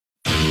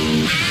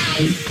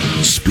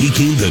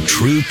Speaking the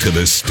truth to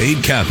the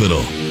state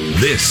capitol,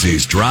 this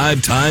is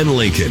Drive Time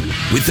Lincoln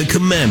with the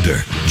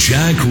Commander,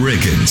 Jack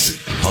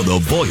Riggins, on the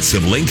voice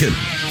of Lincoln,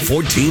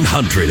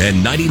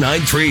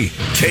 1499.3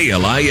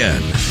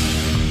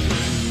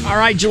 KLIN. All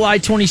right, July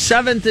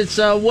 27th, it's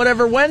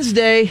whatever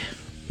Wednesday.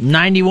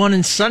 91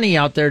 and sunny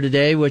out there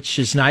today, which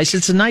is nice.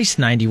 It's a nice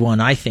 91,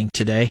 I think,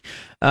 today.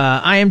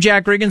 I am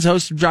Jack Riggins,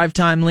 host of Drive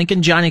Time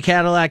Lincoln. Johnny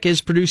Cadillac is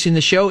producing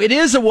the show. It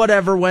is a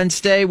whatever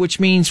Wednesday,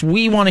 which means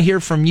we want to hear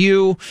from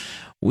you.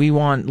 We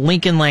want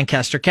Lincoln,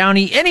 Lancaster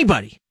County,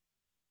 anybody.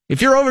 If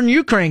you're over in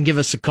Ukraine, give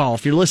us a call.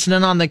 If you're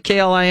listening on the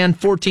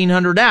KLIN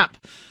 1400 app,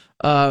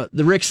 the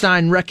Rick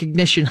Stein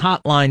Recognition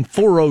Hotline,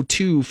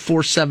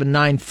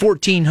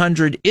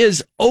 402-479-1400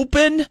 is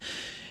open,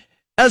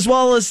 as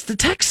well as the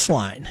text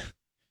line.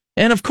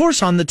 And, of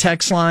course, on the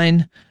text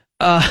line,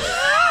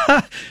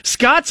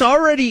 Scott's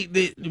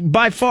already,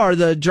 by far,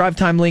 the Drive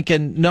Time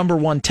Lincoln number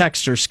one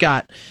texter,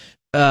 Scott,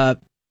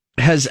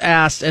 has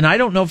asked, and I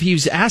don't know if he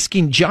was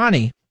asking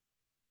Johnny,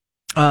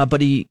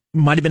 but he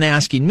might have been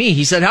asking me.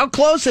 He said, how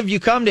close have you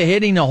come to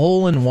hitting a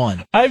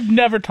hole-in-one? I've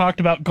never talked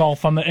about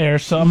golf on the air,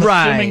 so I'm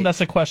assuming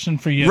that's a question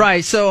for you.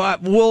 Right, so,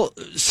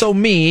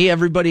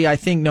 everybody I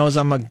think knows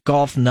I'm a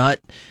golf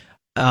nut.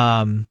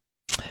 To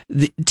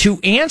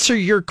answer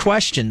your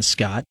question,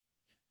 Scott,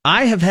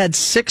 I have had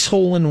 6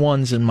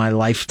 hole-in-ones in my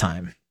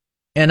lifetime,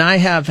 and I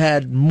have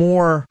had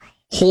more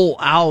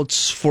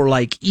hole-outs for,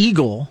 like,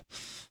 Eagle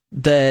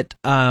that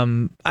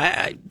I'm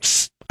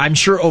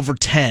sure over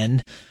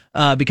 10,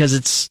 because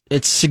it's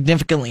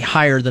significantly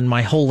higher than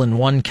my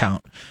hole-in-one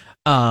count.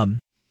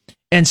 And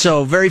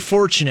so very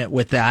fortunate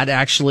with that.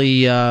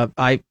 Actually,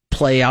 I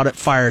play out at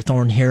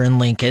Firethorn here in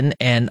Lincoln,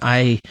 and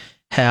I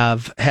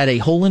have had a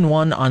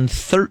hole-in-one on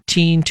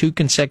 13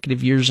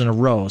 consecutive years in a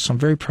row, so I'm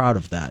very proud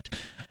of that.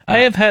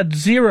 I have had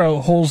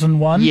 0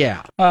 holes-in-one.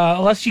 Yeah.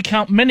 Unless you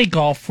count mini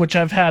golf, which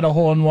I've had a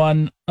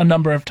hole-in-one a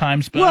number of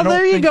times. But well,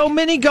 there you go.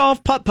 Mini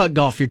golf, putt-putt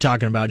golf you're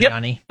talking about, yep,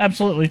 Johnny.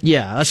 Absolutely.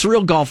 Yeah, us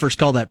real golfers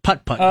call that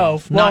putt-putt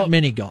golf, not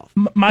mini golf.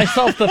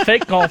 Myself, the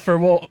fake golfer,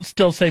 will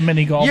still say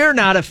mini golf. You're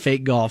not a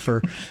fake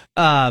golfer.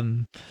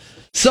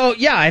 So,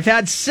 yeah, I've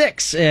had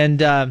 6,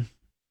 and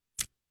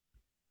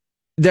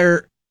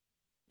they're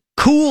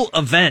cool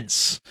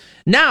events.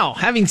 Now,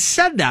 having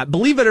said that,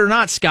 believe it or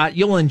not, Scott,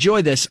 you'll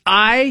enjoy this.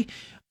 I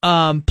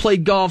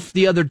played golf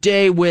the other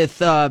day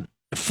with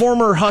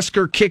former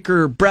Husker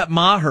kicker Brett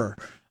Maher.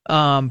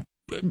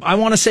 I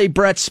want to say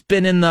Brett's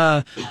been in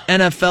the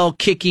NFL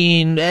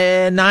kicking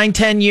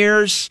 9-10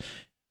 years,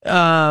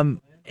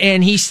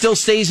 and he still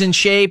stays in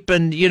shape,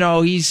 and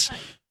he's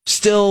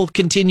still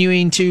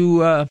continuing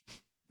to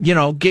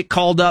get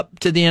called up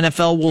to the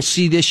NFL. We'll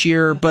see this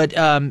year, but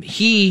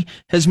he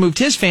has moved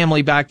his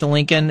family back to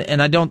Lincoln,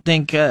 and I don't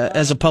think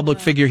as a public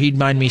figure he'd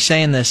mind me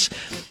saying this,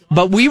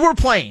 but we were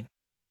playing.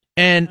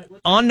 And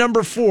on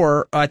number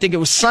 4, I think it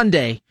was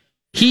Sunday,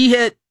 he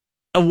hit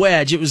a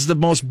wedge. It was the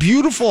most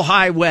beautiful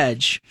high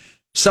wedge,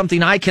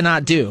 something I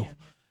cannot do.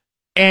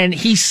 And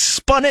he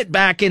spun it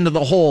back into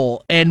the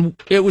hole,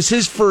 and it was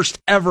his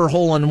first ever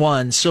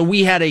hole-in-one. So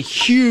we had a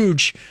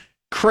huge,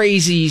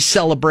 crazy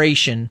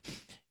celebration.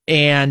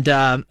 And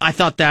I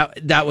thought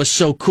that was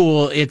so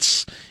cool.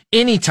 It's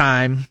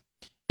anytime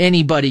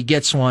anybody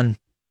gets one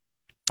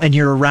and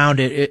you're around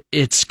it,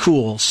 it's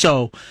cool.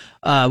 So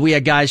we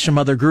had guys from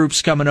other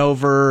groups coming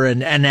over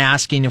and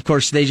asking. Of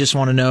course, they just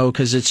want to know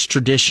because it's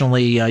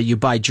traditionally you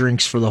buy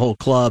drinks for the whole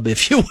club,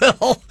 if you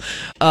will.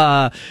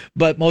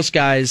 But most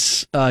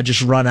guys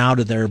just run out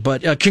of there.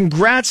 But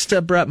congrats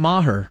to Brett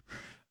Maher.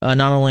 Not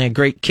only a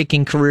great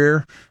kicking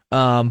career,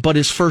 but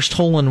his first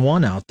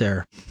hole-in-one out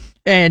there.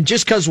 And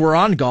just because we're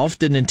on golf,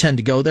 didn't intend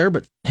to go there,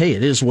 but hey,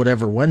 it is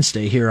whatever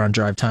Wednesday here on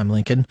Drive Time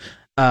Lincoln.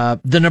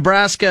 The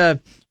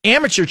Nebraska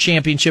Amateur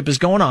Championship is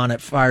going on at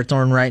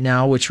Firethorn right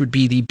now, which would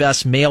be the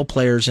best male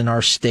players in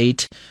our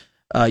state.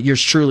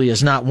 Yours truly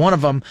is not one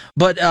of them,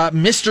 but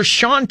Mr.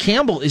 Sean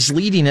Campbell is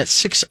leading at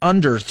 6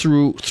 under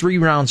through 3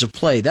 rounds of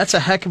play. That's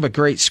a heck of a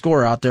great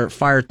score out there at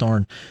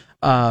Firethorn.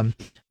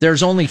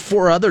 There's only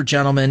 4 other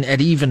gentlemen at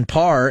even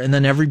par, and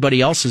then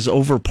everybody else is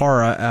over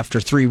par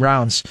after 3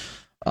 rounds.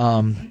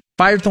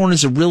 Firethorn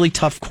is a really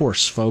tough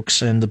course,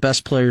 folks, and the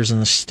best players in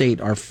the state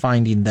are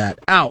finding that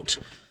out.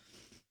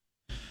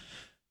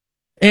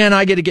 And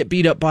I get to get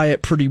beat up by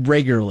it pretty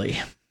regularly.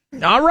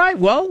 All right,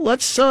 well,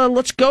 let's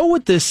go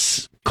with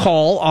this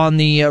call on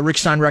the Rick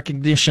Stein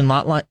Recognition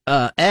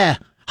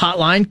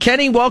hotline.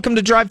 Kenny, welcome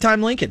to Drive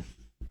Time Lincoln.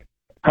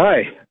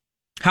 Hi.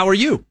 How are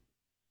you?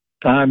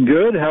 I'm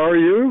good. How are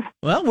you?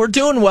 Well, we're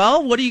doing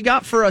well. What do you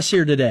got for us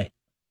here today?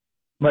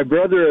 My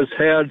brother has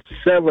had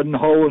 7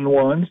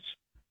 hole-in-ones.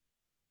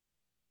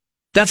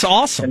 That's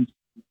awesome.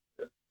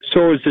 And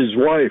so is his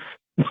wife.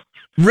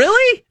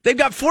 Really? They've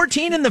got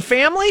 14 in the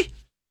family?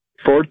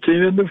 14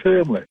 in the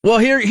family. Well,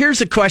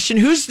 here's a question.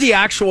 Who's the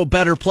actual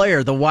better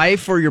player, the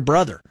wife or your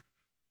brother?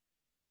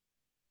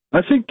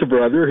 I think the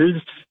brother.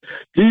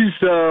 He's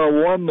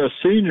won the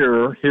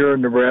senior here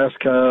in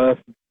Nebraska a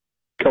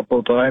couple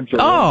of times.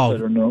 I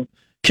don't know.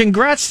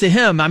 congrats to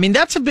him. I mean,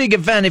 that's a big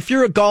event. If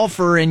you're a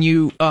golfer and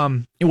you,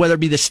 whether it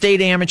be the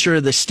state amateur,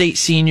 the state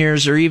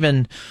seniors, or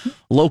even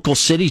local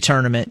city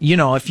tournament,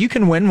 if you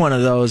can win one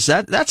of those,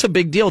 that's a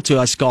big deal to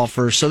us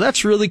golfers. So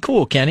that's really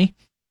cool, Kenny.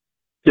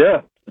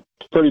 Yeah,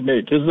 it's pretty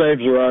neat. His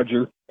name's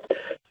Roger.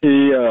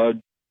 He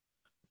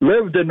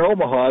lived in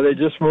Omaha. They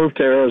just moved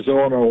to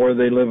Arizona where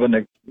they live in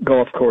a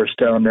golf course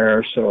down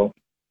there. So.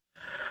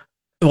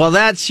 Well,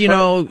 that's,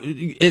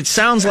 it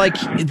sounds like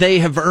they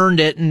have earned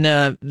it. And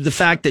the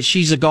fact that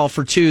she's a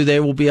golfer, too, they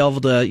will be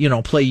able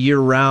to, play year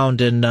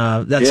round. And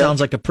that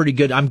sounds like a pretty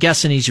good, I'm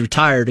guessing he's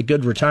retired, a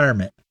good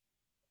retirement.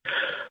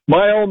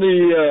 My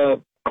only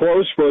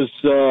close was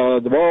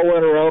the ball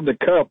went around the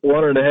cup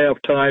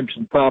 1.5 times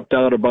and popped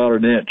out about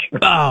an inch.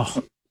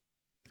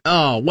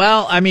 Oh,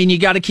 well, I mean, you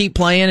got to keep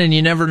playing and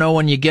you never know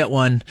when you get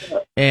one.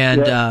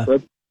 And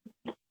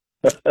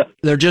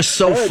they're just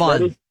so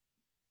fun. Buddy.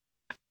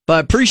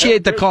 But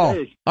appreciate the call.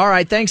 All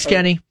right. Thanks,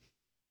 Kenny.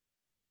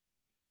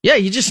 Yeah,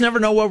 you just never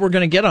know what we're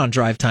going to get on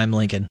Drive Time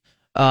Lincoln.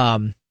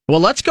 Well,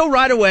 let's go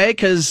right away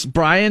because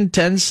Brian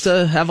tends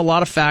to have a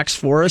lot of facts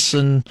for us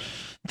and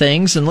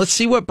things. And let's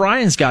see what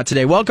Brian's got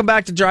today. Welcome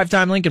back to Drive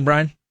Time Lincoln,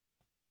 Brian.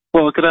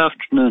 Well, good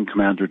afternoon,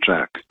 Commander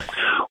Jack.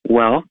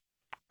 Well,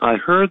 I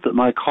heard that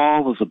my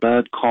call was a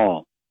bad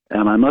call.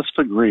 And I must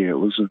agree, it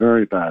was a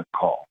very bad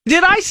call.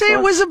 Did I say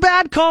it was a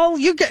bad call?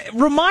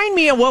 Remind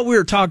me of what we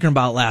were talking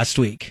about last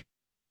week.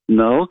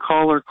 No, a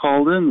caller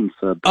called in and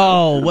said that.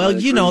 Oh, well,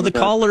 the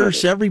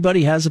callers,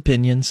 everybody has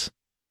opinions.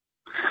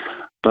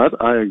 But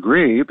I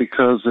agree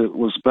because it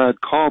was a bad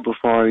call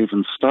before I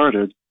even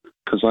started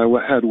because I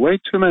had way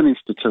too many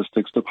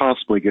statistics to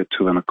possibly get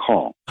to in a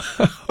call.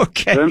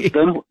 Okay.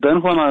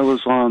 Then when I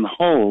was on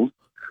hold,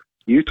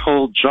 you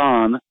told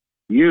John,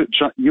 you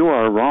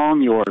are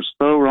wrong, you are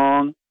so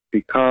wrong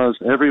because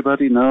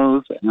everybody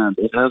knows and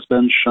it has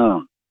been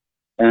shown.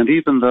 And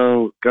even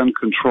though gun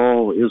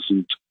control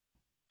isn't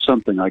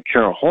something I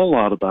care a whole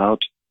lot about,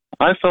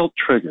 I felt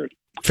triggered.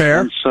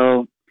 Fair.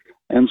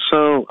 And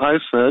so I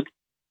said,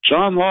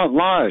 John Lott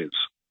lies.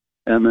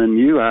 And then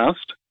you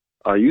asked,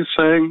 are you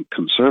saying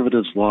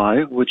conservatives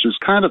lie? Which is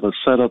kind of a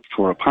setup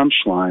for a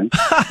punchline.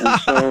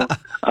 And so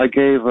I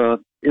gave a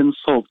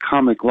insult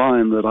comic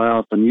line that I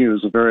often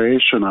use, a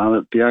variation on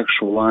it. The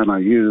actual line I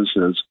use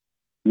is,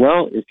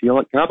 well, if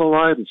you got a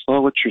lie to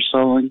sell what you're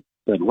selling,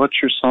 then what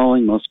you're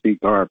selling must be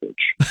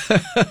garbage.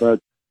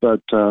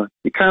 But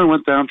it kind of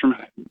went down from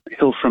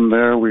hill from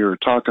there. We were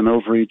talking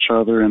over each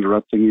other,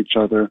 interrupting each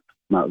other,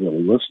 not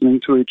really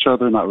listening to each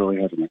other, not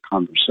really having a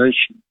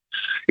conversation.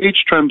 Each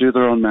trying to do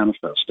their own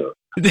manifesto.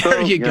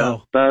 There you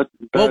go. Bad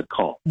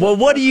call. Well,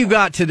 what do you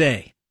got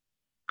today?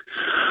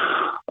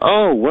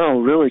 Oh, well,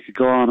 really could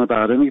go on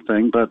about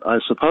anything, but I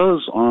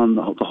suppose on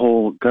the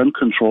whole gun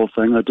control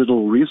thing, I did a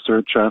little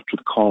research after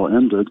the call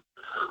ended,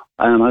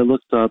 and I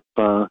looked up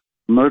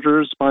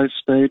murders by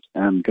state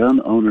and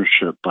gun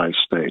ownership by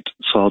state.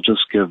 So I'll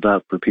just give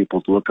that for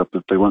people to look up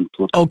if they want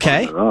to look up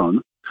on their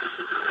own.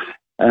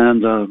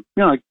 And,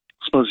 I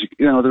suppose,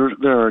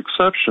 there are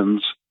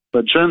exceptions,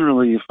 but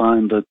generally you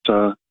find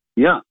that,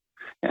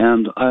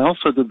 And I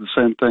also did the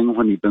same thing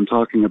when you've been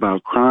talking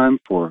about crime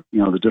for,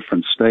 the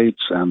different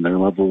states and their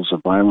levels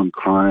of violent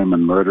crime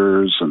and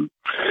murders. And,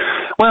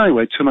 well,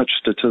 anyway, too much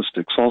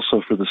statistics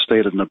also for the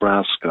state of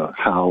Nebraska,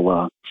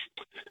 how,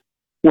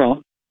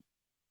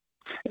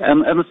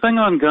 And the thing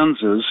on guns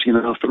is,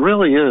 if it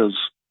really is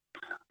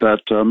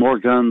that more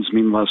guns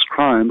mean less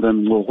crime,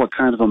 then, well, what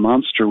kind of a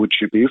monster would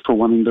you be for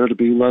wanting there to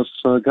be less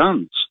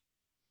guns?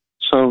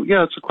 So,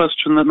 yeah, it's a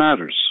question that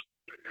matters.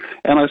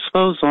 And I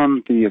suppose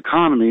on the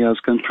economy, I was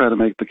going to try to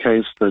make the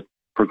case that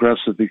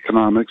progressive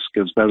economics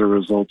gives better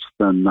results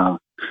than,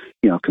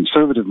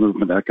 conservative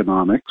movement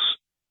economics.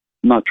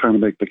 I'm not trying to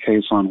make the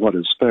case on what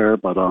is fair,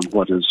 but on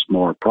what is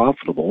more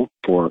profitable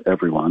for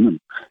everyone and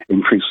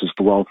increases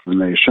the wealth of the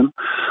nation.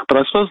 But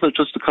I suppose there's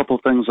just a couple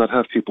of things I'd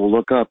have people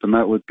look up, and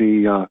that would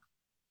be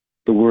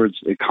the words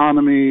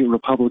economy,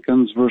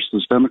 Republicans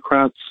versus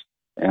Democrats,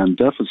 and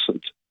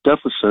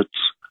deficits,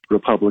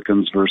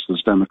 Republicans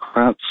versus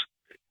Democrats.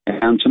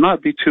 And to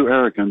not be too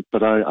arrogant,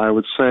 but I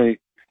would say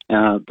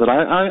that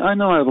I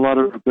know I have a lot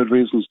of good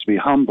reasons to be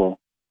humble.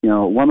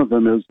 One of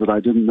them is that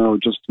I didn't know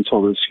just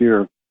until this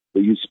year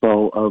that you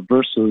spell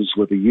verses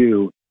with a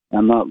U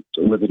and not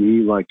with an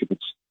E like if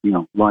it's,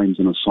 lines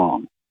in a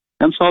song.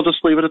 And so I'll just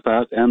leave it at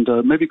that and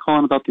maybe call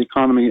on about the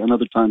economy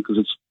another time because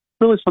it's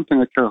really something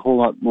I care a whole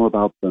lot more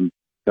about than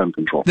gun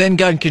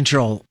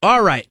control.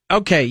 All right.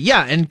 Okay.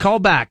 Yeah. And call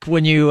back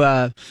when you've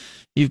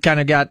kind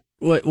of got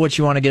what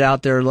you want to get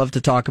out there. Love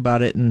to talk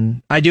about it.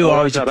 And I do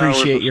always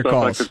appreciate your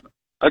calls.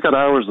 I got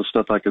hours of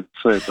stuff I could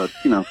say, but,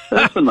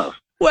 that's enough.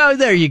 Well,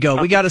 there you go.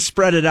 We got to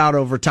spread it out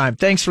over time.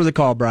 Thanks for the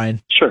call,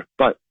 Brian. Sure.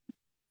 Bye.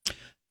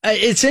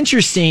 It's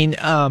interesting,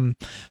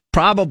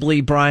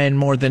 probably, Brian,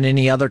 more than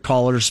any other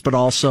callers, but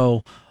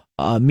also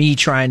me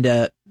trying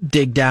to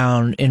dig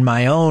down in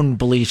my own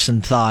beliefs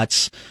and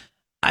thoughts.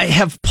 I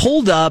have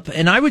pulled up,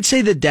 and I would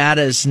say the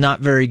data is not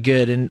very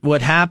good. And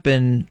what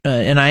happened,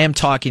 and I am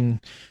talking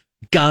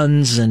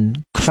guns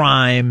and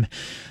crime,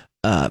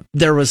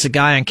 there was a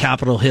guy on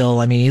Capitol Hill.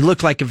 I mean, he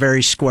looked like a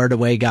very squared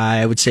away guy.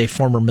 I would say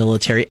former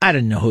military. I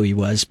didn't know who he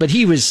was, but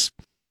he was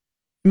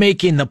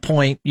making the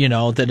point,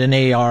 that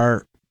an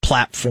AR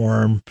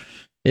platform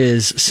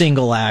is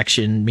single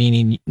action,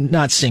 meaning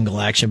not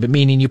single action, but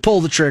meaning you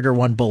pull the trigger,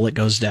 one bullet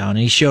goes down. And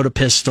he showed a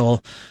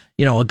pistol,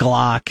 a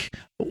Glock,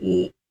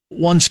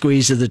 one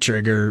squeeze of the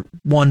trigger,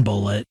 one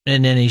bullet.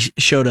 And then he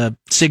showed a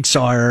Sig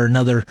Sauer,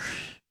 another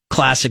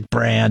classic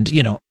brand,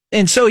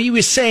 And so he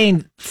was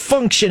saying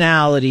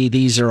functionality,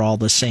 these are all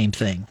the same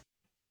thing.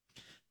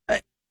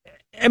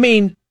 I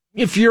mean,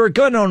 if you're a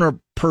gun owner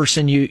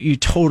person, you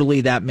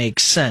totally, that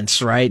makes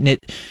sense, right? And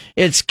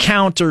it's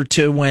counter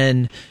to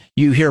when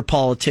you hear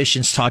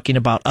politicians talking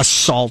about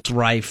assault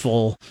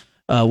rifle,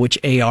 which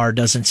AR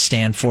doesn't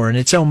stand for, and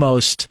it's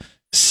almost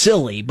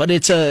silly, but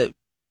it's a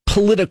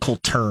political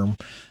term.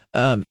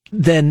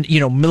 Then,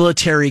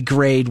 military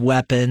grade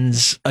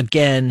weapons.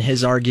 Again,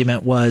 his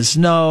argument was,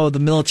 no, the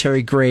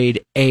military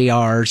grade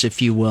ARs,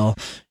 if you will,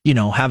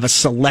 have a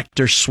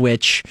selector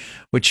switch,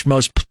 which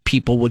most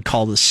people would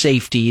call the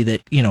safety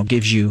that,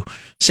 gives you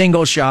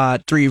single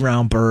shot,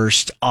 3-round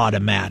burst,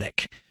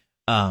 automatic.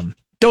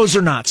 Those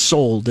are not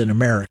sold in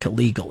America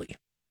legally.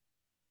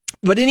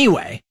 But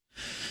anyway,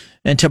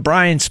 and to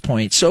Brian's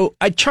point, so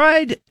I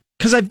tried,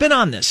 because I've been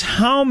on this,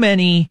 how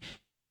many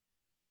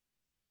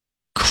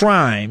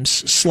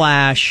crimes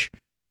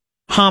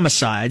 /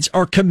 homicides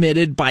are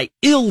committed by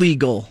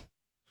illegal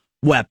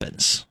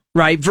weapons,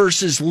 right,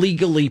 versus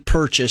legally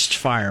purchased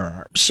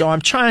firearms. So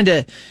I'm trying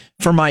to,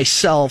 for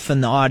myself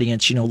and the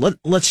audience,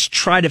 let's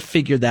try to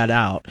figure that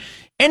out.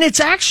 And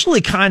it's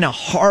actually kind of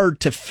hard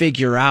to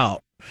figure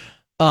out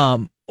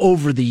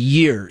over the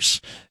years.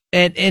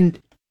 And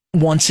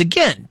once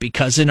again,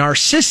 because in our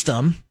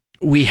system,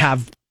 we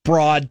have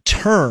broad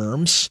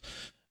terms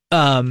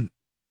when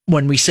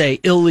we say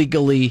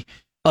illegally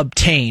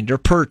obtained or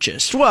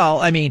purchased. Well,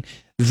 I mean,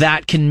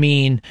 that can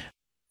mean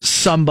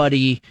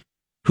somebody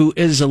who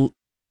is a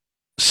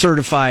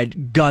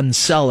certified gun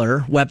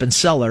seller, weapon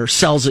seller,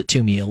 sells it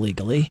to me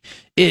illegally.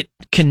 It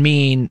can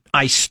mean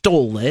I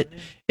stole it.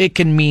 It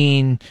can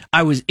mean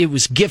it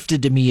was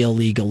gifted to me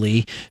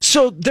illegally.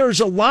 So there's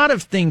a lot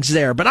of things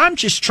there, but I'm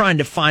just trying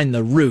to find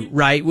the root,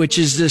 right? Which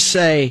is to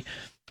say,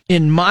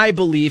 in my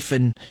belief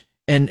and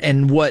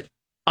what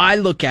I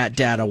look at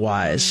data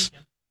wise,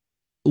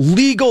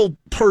 legal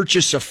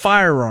purchase of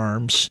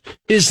firearms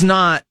is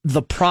not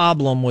the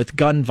problem with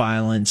gun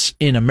violence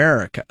in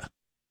America,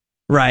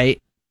 right?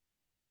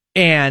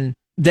 And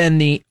then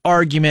the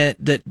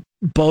argument that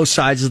both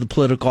sides of the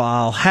political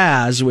aisle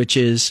has, which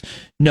is,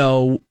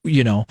 no,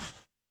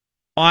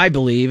 I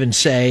believe and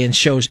say and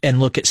shows and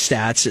look at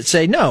stats that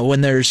say, no,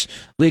 when there's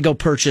legal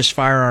purchase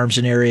firearms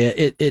in area,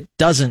 it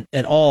doesn't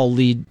at all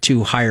lead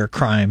to higher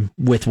crime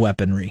with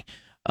weaponry.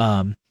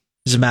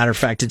 As a matter of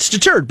fact, it's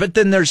deterred. But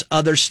then there's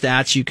other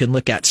stats you can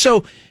look at.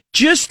 So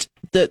just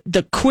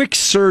the quick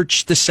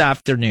search this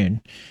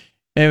afternoon,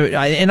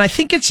 and I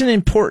think it's an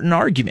important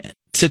argument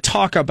to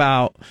talk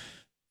about,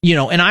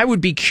 and I would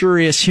be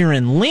curious here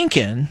in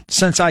Lincoln,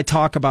 since I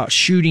talk about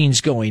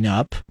shootings going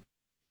up.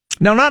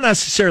 Now, not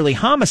necessarily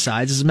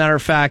homicides. As a matter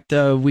of fact,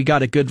 we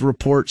got a good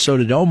report, so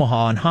did Omaha,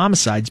 on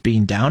homicides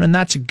being down, and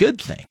that's a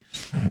good thing.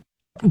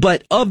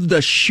 But of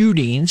the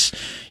shootings,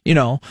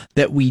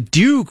 that we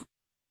do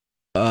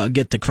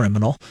get the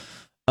criminal,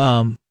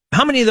 how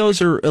many of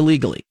those are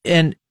illegally?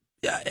 And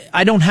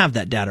I don't have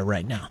that data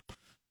right now.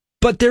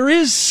 But there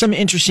is some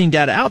interesting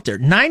data out there.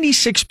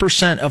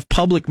 96% of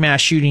public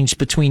mass shootings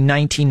between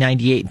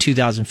 1998 and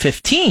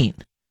 2015,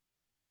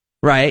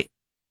 right?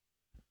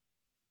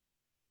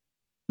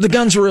 The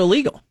guns were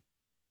illegal.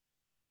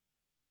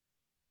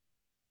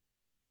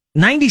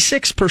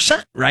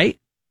 96%, right?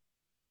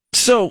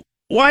 So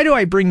why do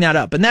I bring that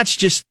up? And that's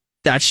just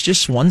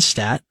one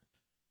stat,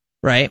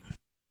 right?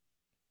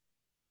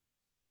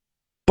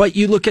 But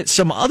you look at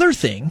some other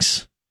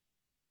things,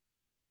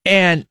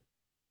 and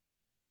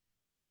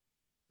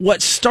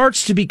what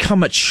starts to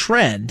become a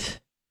trend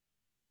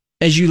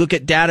as you look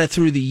at data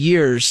through the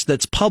years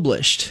that's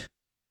published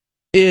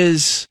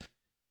is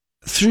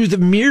through the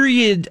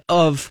myriad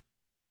of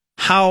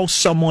how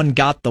someone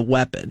got the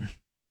weapon.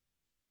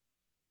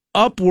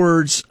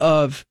 Upwards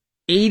of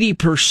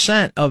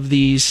 80% of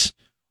these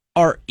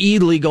are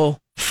illegal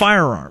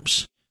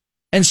firearms.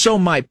 And so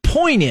my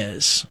point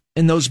is,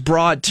 in those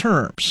broad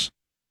terms,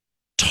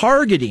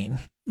 targeting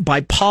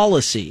by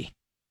policy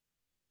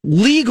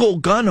legal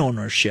gun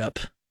ownership,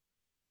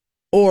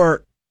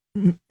 or,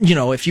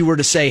 if you were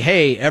to say,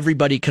 hey,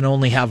 everybody can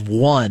only have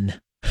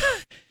one,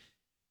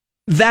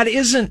 that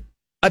isn't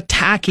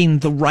attacking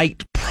the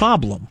right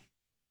problem.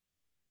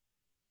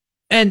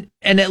 And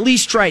at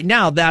least right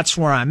now, that's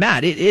where I'm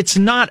at. It's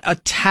not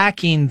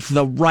attacking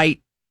the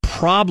right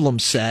problem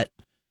set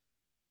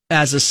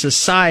as a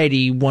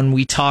society when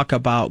we talk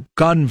about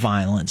gun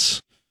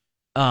violence.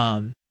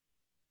 And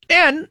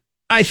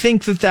I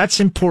think that that's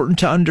important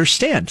to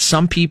understand.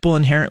 Some people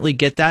inherently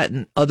get that,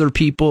 and other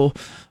people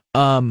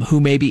who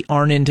maybe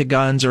aren't into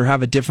guns or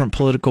have a different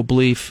political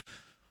belief,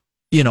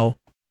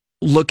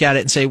 look at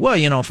it and say, well,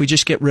 if we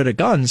just get rid of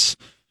guns,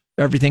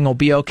 everything will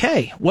be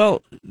okay.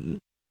 Well,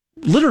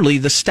 literally,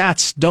 the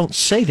stats don't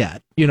say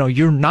that.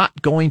 You're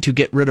not going to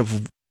get rid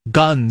of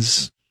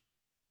guns,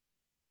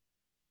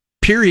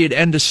 period,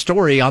 end of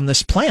story, on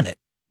this planet.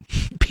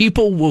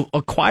 People will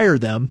acquire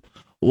them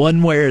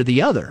one way or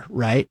the other,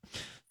 right?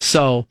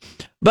 So,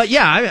 but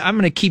yeah, I'm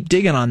going to keep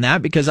digging on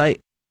that because I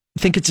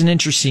think it's an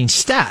interesting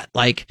stat.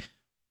 Like,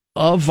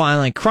 of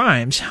violent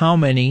crimes, how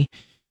many,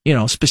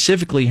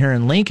 specifically here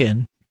in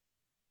Lincoln,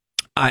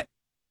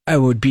 I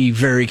would be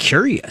very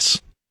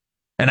curious.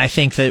 And I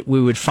think that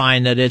we would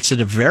find that it's at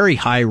a very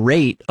high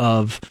rate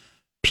of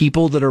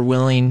people that are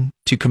willing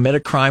to commit a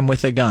crime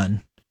with a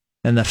gun,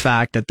 and the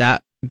fact that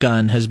that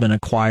gun has been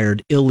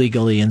acquired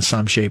illegally in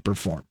some shape or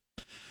form.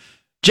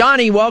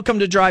 Johnny, welcome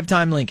to Drive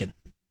Time Lincoln.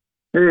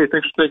 Hey,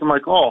 thanks for taking my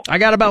call. I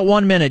got about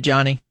 1 minute,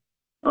 Johnny.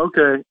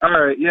 Okay.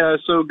 All right. Yeah,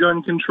 so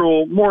gun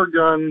control, more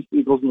guns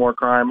equals more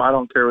crime. I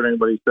don't care what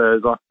anybody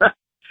says.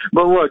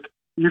 But look,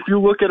 if you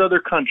look at other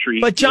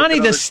countries... But Johnny,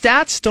 the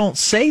stats don't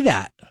say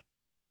that.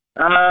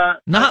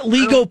 Not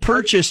legal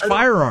purchased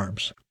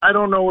firearms. I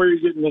don't know where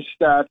you're getting the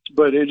stats,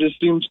 but it just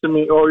seems to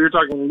me... Oh, you're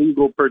talking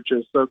legal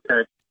purchase.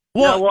 Okay.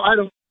 Well, I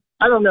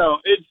don't know.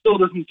 It still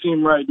doesn't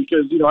seem right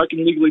because, I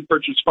can legally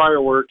purchase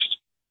fireworks,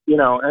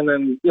 and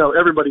then,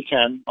 everybody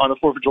can on the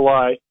 4th of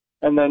July,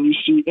 and then you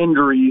see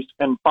injuries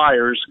and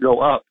fires go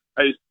up.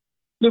 I just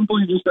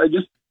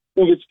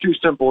think it's too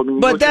simple. I mean,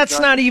 but that's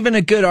not even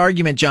a good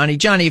argument, Johnny.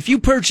 Johnny, if you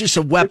purchase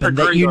a weapon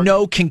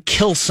that can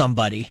kill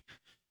somebody,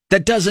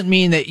 that doesn't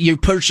mean that you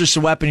purchase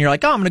a weapon, you're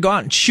like, oh, I'm going to go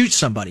out and shoot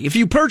somebody. If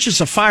you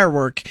purchase a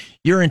firework,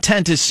 your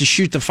intent is to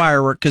shoot the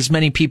firework because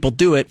many people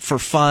do it for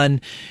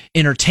fun,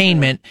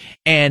 entertainment,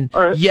 and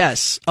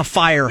yes, a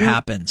fire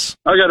happens.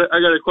 I got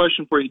a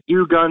question for you.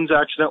 Do guns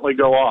accidentally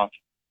go off?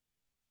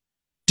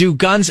 Do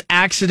guns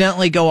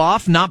accidentally go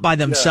off? Not by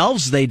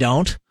themselves, they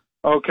don't.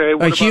 Okay.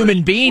 A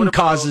human being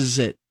causes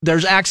it.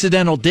 There's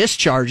accidental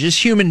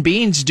discharges. Human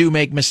beings do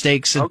make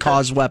mistakes and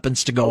cause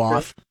weapons to go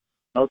off.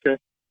 Okay.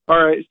 All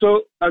right.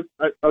 So I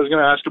was going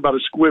to ask about a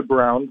squib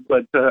round,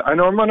 but I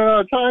know I'm running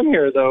out of time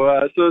here,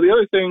 though. So the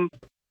other thing,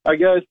 I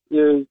guess,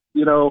 is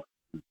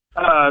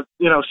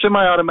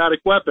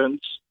semi-automatic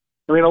weapons.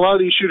 I mean, a lot of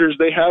these shooters,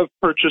 they have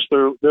purchased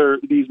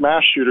these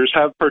mass shooters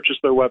have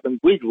purchased their weapons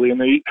legally, and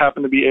they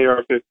happen to be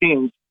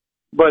AR-15s.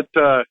 But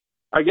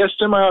I guess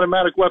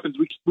semi-automatic weapons,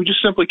 we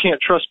just simply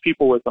can't trust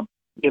people with them.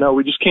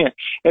 We just can't,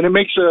 and it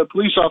makes a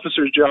police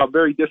officer's job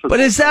very difficult. But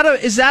is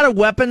that a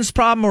weapons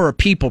problem or a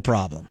people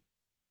problem?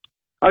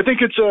 I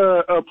think it's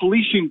a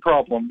policing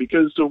problem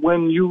because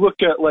when you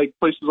look at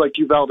places like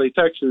Uvalde,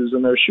 Texas,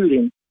 and they're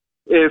shooting,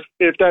 if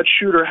that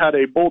shooter had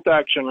a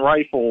bolt-action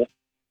rifle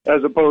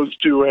as opposed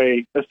to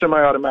a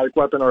semi-automatic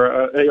weapon or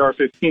a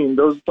AR-15,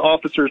 those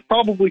officers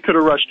probably could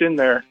have rushed in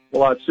there a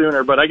lot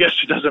sooner, but I guess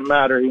it doesn't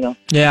matter,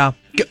 Yeah.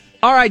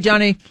 All right,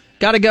 Johnny.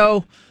 Got to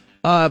go.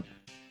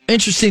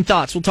 Interesting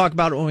thoughts. We'll talk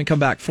about it when we come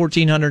back.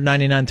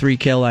 1499.3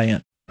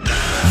 KLIN.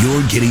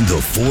 You're getting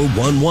the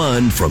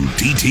 411 from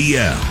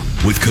DTL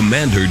with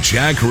Commander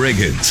Jack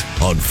Riggins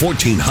on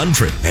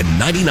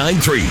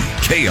 1499.3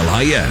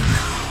 KLIN.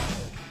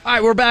 All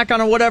right, we're back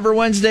on a Whatever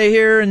Wednesday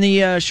here in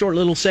the short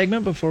little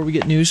segment before we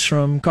get news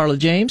from Carla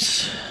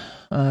James.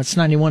 It's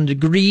 91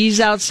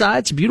 degrees outside.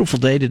 It's a beautiful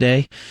day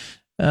today.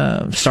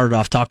 Started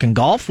off talking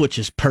golf, which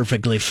is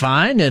perfectly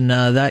fine, and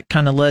that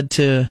kind of led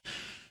to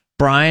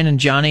Brian and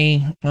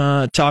Johnny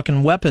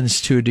talking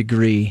weapons to a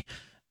degree.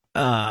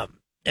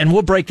 And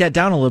we'll break that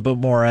down a little bit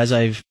more as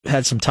I've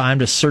had some time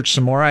to search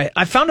some more.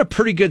 I found a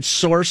pretty good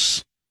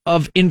source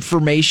of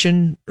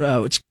information.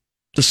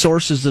 The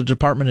source is the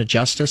Department of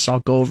Justice.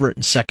 I'll go over it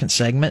in second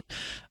segment.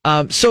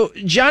 So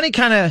Johnny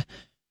kind of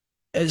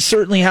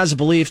certainly has a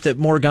belief that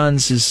more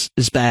guns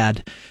is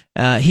bad.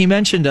 He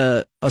mentioned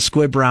a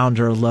squib round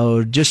or a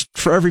load. Just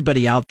for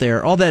everybody out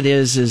there, all that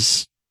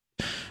is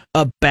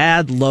a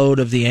bad load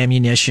of the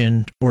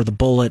ammunition or the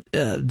bullet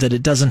that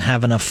it doesn't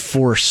have enough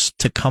force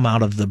to come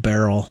out of the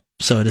barrel.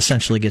 So it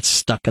essentially gets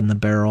stuck in the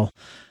barrel.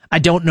 I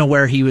don't know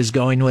where he was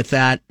going with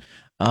that.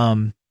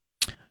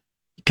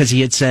 Because he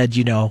had said,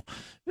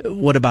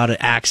 what about an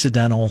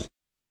accidental,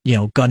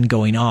 gun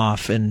going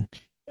off? And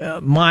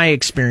my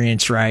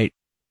experience, right,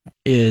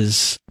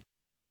 is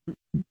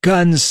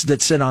guns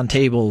that sit on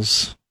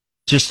tables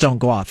just don't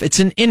go off. It's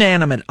an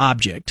inanimate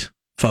object,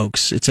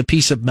 folks. It's a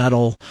piece of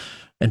metal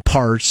and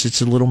parts.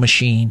 It's a little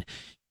machine.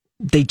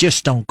 They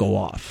just don't go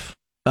off.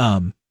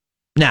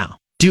 Now,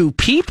 do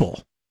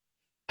people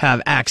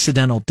have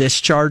accidental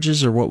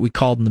discharges, or what we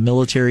called in the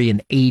military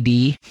an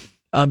AD?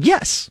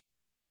 Yes.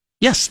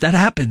 Yes, that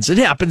happens. It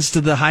happens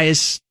to the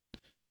highest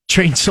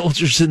trained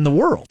soldiers in the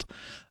world.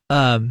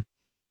 And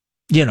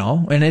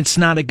it's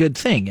not a good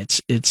thing.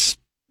 It's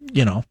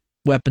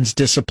weapons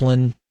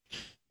discipline.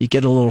 You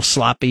get a little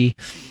sloppy.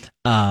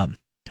 But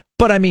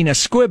I mean, a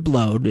squib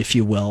load, if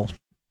you will,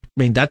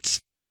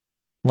 that's,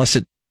 unless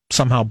it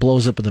somehow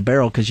blows up in the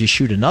barrel because you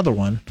shoot another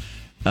one.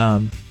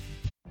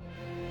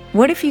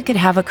 What if you could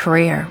have a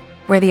career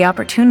where the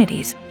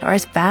opportunities are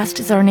as vast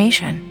as our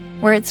nation,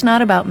 where it's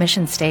not about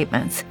mission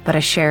statements, but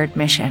a shared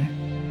mission.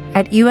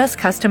 At U.S.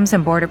 Customs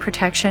and Border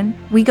Protection,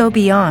 we go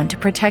beyond to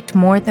protect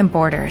more than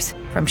borders.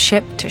 From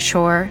ship to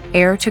shore,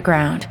 air to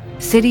ground,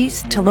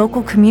 cities to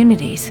local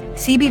communities,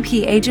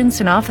 CBP agents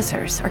and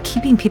officers are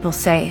keeping people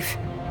safe.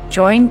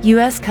 Join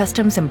U.S.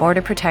 Customs and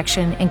Border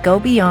Protection and go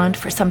beyond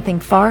for something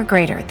far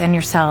greater than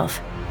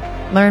yourself.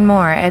 Learn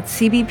more at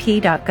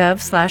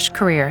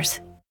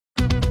cbp.gov/careers.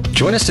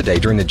 Join us today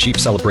during the Jeep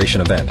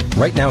Celebration event.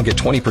 Right now, get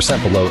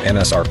 20% below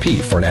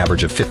MSRP for an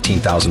average of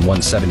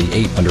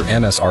 $15,178 under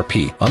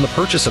MSRP on the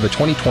purchase of a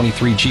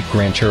 2023 Jeep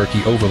Grand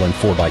Cherokee Overland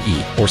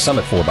 4xE or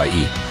Summit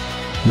 4xE.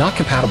 Not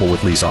compatible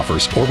with lease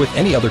offers or with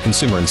any other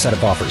consumer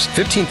incentive offers.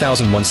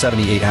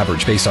 $15,178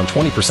 average based on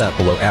 20%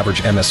 below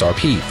average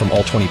MSRP from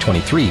all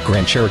 2023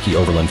 Grand Cherokee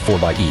Overland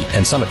 4xE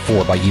and Summit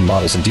 4xE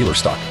models in dealer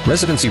stock.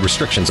 Residency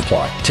restrictions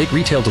apply. Take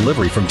retail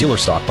delivery from dealer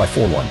stock by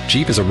 4/1.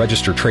 Jeep is a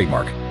registered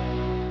trademark.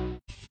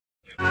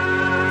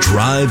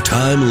 Drive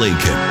Time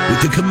Lincoln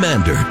with the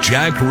Commander,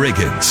 Jack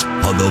Riggins,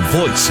 on the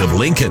voice of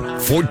Lincoln,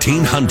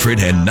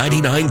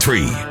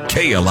 1499.3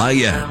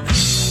 KLIN.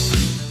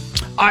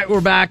 All right, we're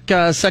back.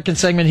 Second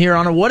segment here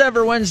on a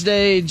whatever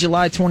Wednesday,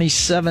 July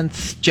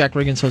 27th. Jack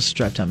Riggins, host of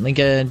Drive Time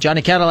Lincoln.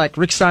 Johnny Cadillac,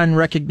 Rick Stein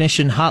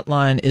Recognition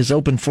Hotline is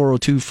open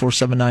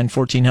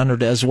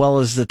 402-479-1400, as well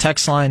as the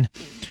text line.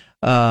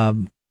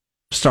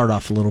 Start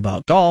off a little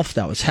about golf.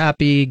 That was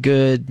happy,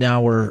 good. Now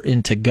we're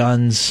into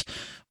guns,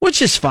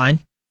 which is fine.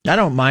 I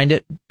don't mind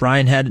it.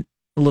 Brian had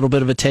a little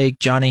bit of a take.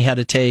 Johnny had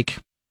a take.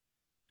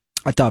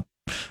 I thought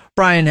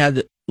Brian had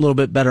a little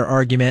bit better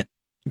argument.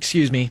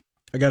 Excuse me.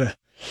 I gotta...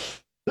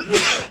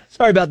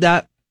 Sorry about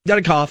that. Got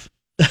a cough.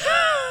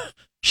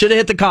 Should have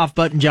hit the cough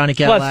button, Johnny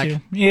Cadillac. Bless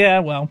you. Yeah,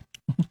 well.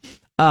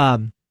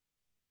 And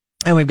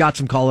we've got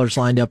some callers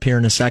lined up here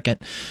in a second.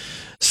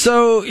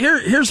 So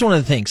here's one of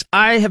the things.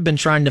 I have been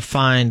trying to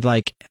find,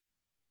 like,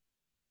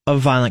 of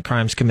violent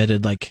crimes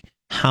committed, like,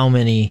 how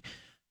many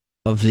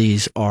of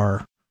these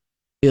are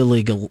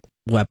illegal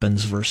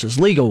weapons versus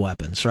legal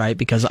weapons, right?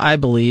 Because I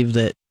believe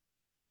that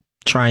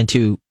trying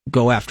to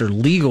go after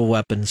legal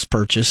weapons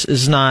purchase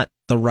is not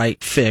the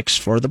right fix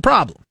for the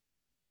problem.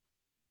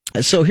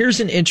 So here's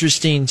an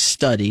interesting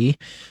study,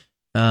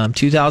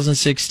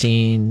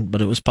 2016,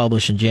 but it was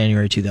published in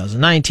January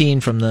 2019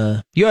 from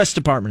the U.S.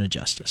 Department of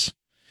Justice.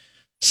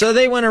 So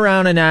they went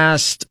around and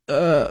asked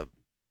about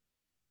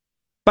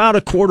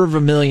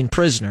 250,000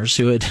 prisoners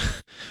who had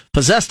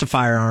possessed a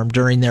firearm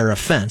during their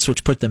offense,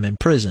 which put them in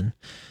prison.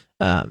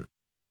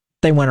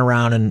 They went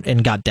around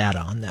and got data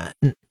on that.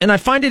 And I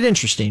find it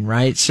interesting,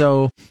 right?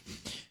 So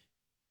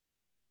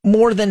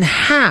more than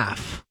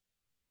half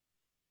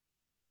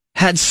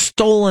had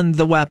stolen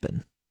the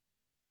weapon.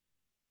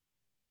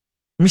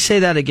 Let me say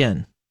that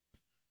again.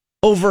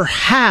 Over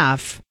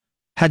half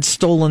had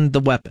stolen the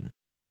weapon.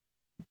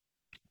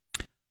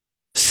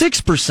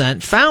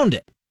 6% found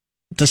it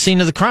at the scene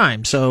of the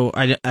crime. So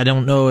I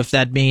don't know if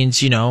that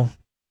means, a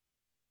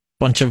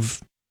bunch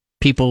of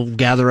people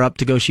gather up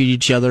to go shoot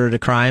each other at a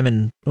crime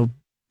and a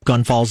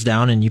gun falls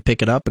down and you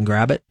pick it up and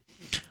grab it.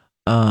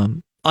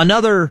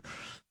 Another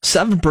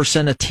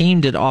 7%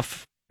 obtained it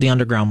off the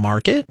underground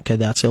market. Okay,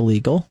 that's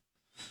illegal.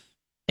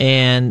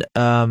 And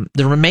the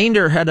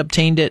remainder had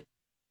obtained it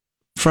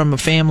from a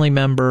family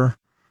member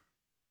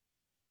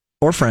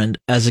or friend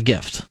as a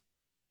gift.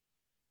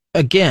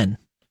 Again,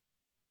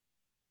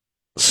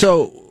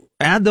 so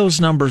add those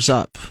numbers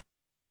up.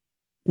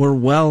 We're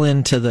well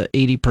into the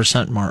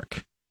 80%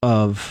 mark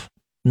of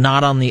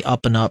not on the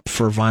up and up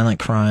for violent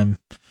crime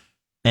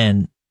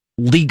and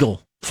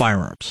legal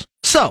firearms.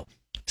 So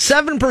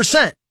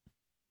 7%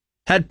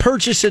 had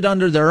purchased it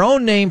under their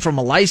own name from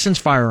a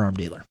licensed firearm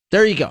dealer.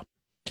 There you go.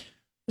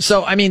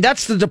 So,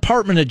 that's the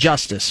Department of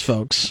Justice,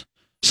 folks.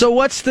 So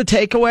what's the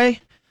takeaway?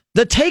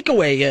 The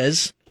takeaway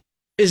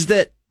is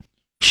that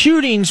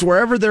shootings,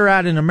 wherever they're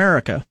at in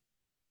America,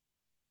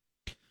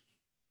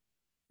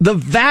 the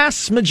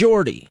vast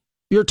majority,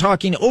 you're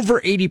talking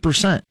over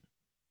 80%,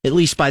 at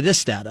least by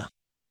this data,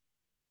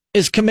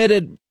 is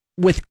committed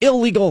with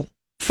illegal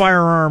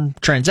firearm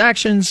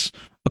transactions,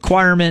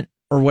 acquirement,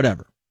 or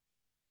whatever.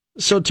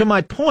 So to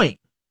my point,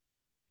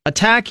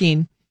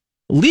 attacking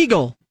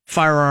legal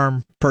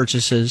firearm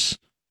purchases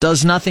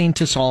does nothing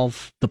to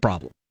solve the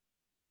problem.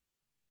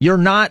 You're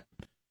not,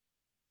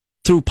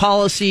 through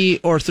policy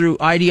or through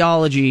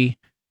ideology,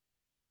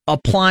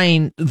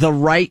 applying the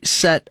right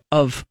set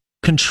of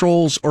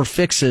controls or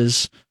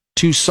fixes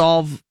to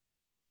solve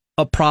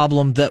a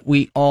problem that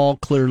we all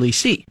clearly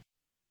see.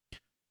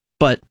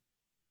 But,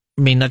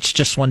 that's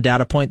just one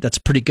data point. That's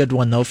a pretty good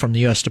one, though, from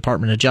the U.S.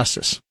 Department of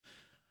Justice.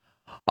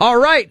 All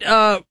right,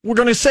 we're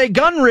going to say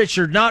Gun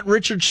Richard, not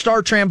Richard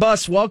Star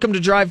Trambus. Welcome to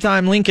Drive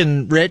Time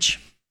Lincoln, Rich.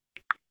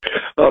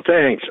 Oh,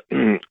 thanks.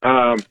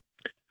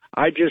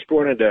 I just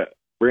wanted to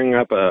bring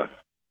up a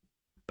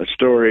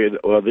story.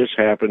 Well, this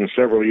happened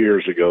several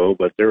years ago,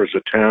 but there was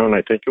a town,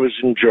 I think it was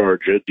in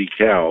Georgia,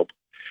 DeKalb,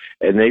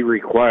 and they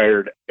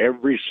required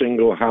every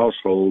single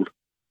household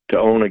to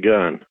own a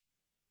gun.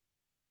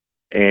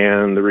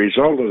 And the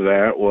result of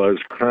that was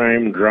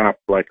crime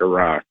dropped like a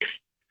rock.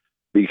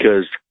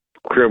 because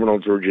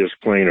criminals were just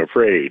plain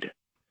afraid.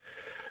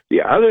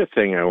 The other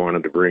thing I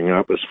wanted to bring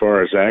up as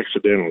far as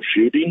accidental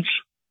shootings,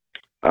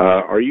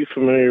 are you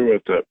familiar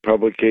with the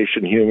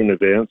publication Human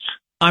Events?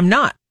 I'm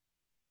not.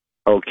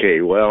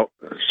 Okay, well,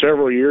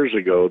 several years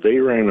ago, they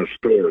ran a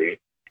story,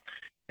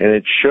 and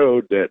it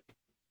showed that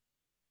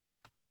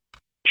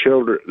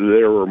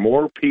there were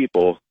more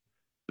people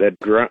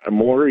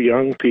more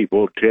young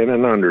people, 10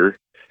 and under,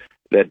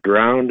 that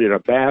drowned in a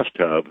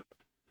bathtub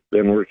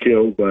than were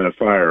killed by a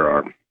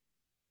firearm.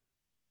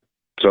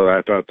 So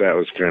I thought that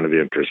was kind of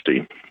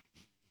interesting.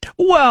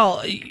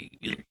 Well,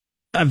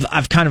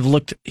 I've kind of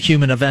looked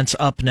Human Events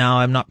up now.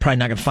 I'm probably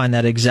not going to find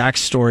that exact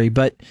story,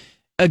 but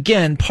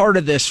again, part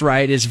of this,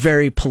 right, is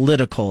very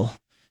political.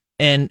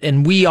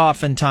 And we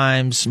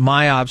oftentimes,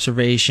 my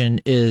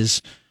observation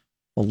is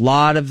a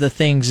lot of the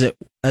things that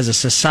as a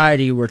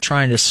society we're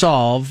trying to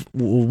solve,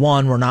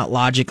 one, we're not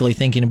logically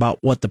thinking about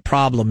what the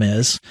problem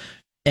is.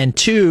 And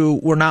two,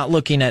 we're not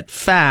looking at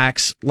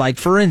facts, like,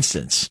 for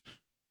instance,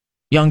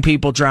 young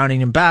people drowning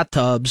in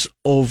bathtubs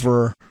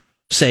over,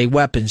 say,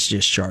 weapons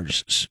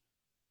discharges,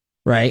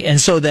 right?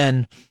 And so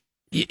then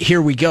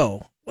here we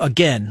go.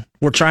 Again,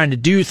 we're trying to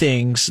do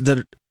things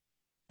that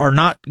are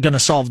not going to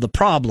solve the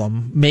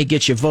problem, may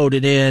get you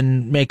voted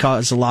in, may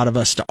cause a lot of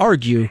us to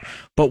argue,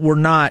 but we're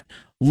not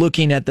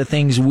looking at the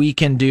things we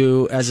can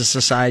do as a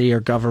society or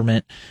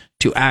government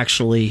to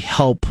actually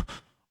help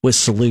with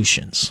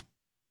solutions.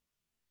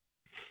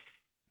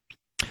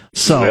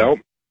 So,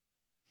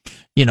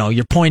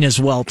 your point is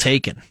well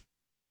taken.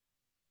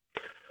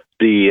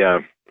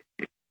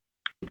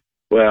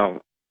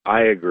 Well,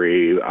 I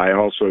agree. I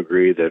also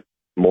agree that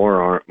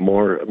more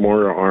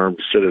armed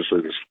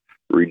citizens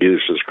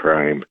reduces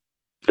crime,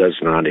 does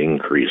not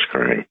increase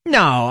crime.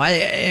 No,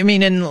 I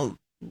mean, and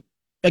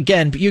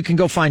again, you can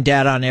go find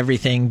data on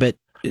everything, but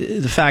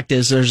the fact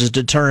is there's a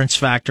deterrence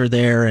factor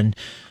there, and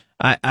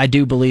I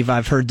do believe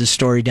I've heard the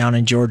story down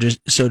in Georgia,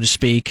 so to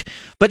speak,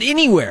 but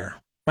anywhere.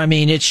 I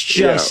mean, it's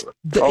just,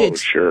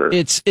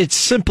 it's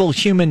simple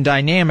human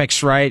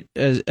dynamics, right?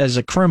 As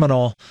a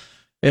criminal,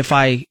 if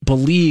I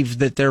believe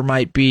that there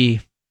might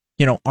be,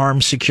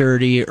 armed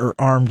security or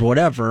armed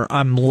whatever,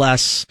 I'm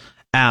less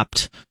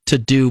apt to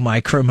do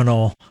my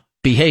criminal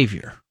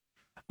behavior.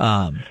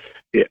 Also,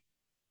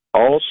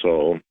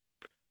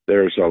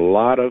 there's a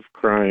lot of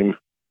crime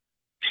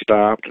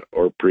stopped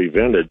or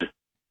prevented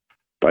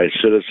by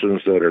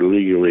citizens that are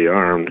legally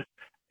armed.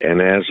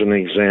 And as an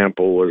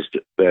example was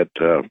that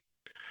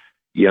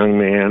young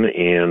man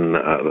in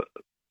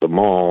the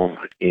mall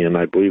in,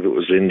 I believe it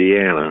was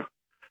Indiana,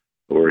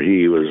 where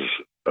he was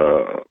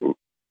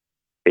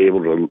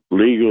able to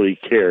legally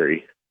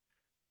carry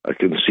a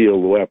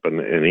concealed weapon,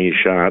 and he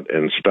shot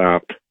and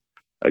stopped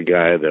a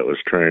guy that was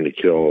trying to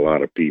kill a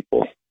lot of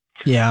people.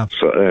 Yeah.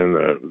 So,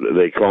 and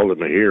they called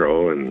him a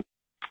hero, and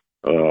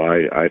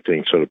I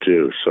think so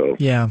too. So,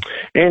 yeah.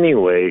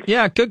 Anyway.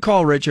 Yeah, good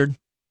call, Richard.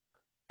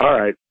 All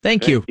right.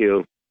 Thank you. Thank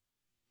you.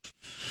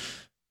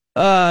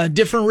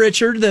 Different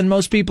Richard than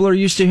most people are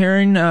used to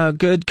hearing.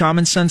 Good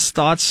common sense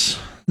thoughts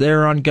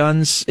there on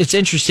guns. It's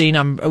interesting.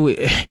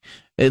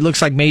 It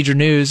looks like major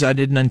news. I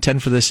didn't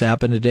intend for this to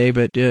happen today,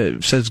 but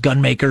it says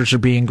gun makers are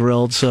being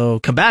grilled. So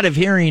combative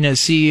hearing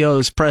as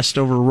CEOs pressed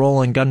over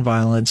rolling gun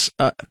violence.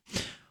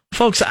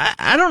 Folks,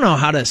 I don't know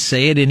how to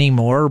say it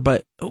anymore,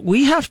 but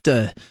we have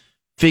to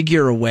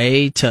figure a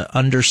way to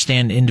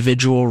understand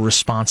individual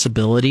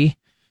responsibility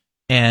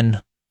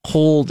and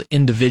hold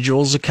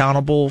individuals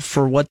accountable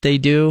for what they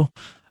do.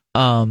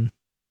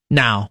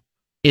 Now,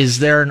 is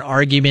there an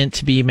argument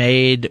to be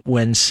made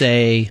when,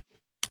 say,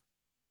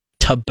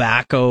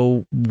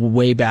 tobacco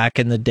way back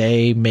in the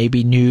day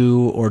maybe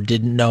knew or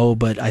didn't know,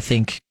 but I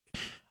think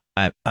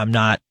I'm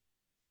not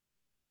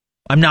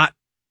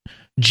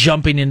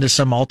jumping into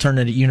some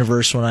alternate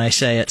universe when I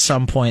say at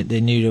some point they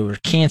knew there were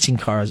cancer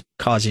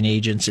causing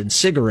agents in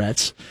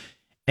cigarettes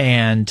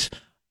and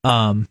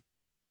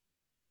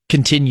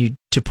continued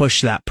to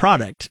push that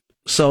product.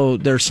 So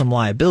there's some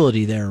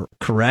liability there,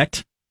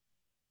 correct?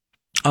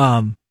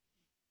 But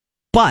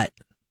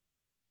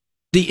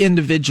the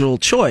individual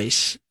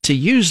choice to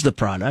use the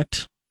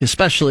product,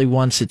 especially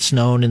once it's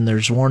known and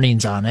there's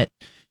warnings on it,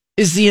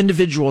 is the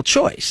individual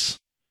choice,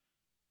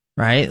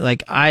 right?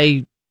 Like,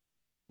 I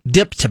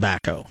dip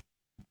tobacco.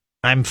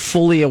 I'm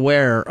fully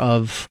aware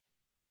of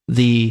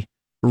the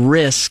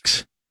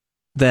risks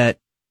that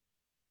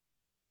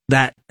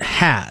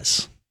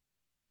has,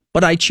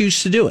 but I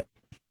choose to do it.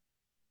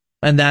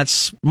 And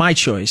that's my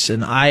choice,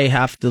 and I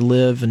have to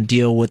live and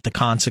deal with the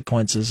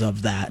consequences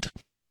of that,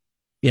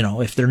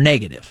 if they're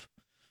negative.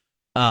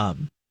 But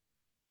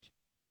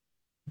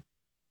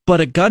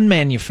a gun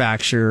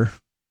manufacturer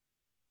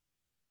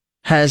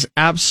has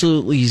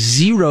absolutely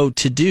zero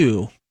to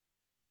do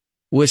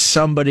with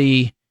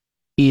somebody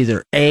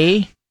either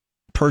A,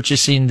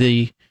 purchasing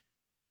the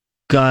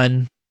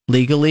gun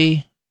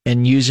legally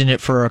and using it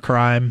for a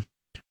crime,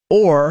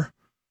 or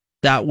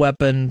that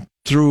weapon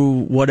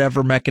through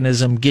whatever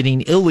mechanism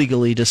getting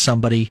illegally to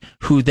somebody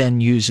who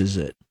then uses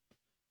it.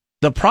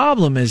 The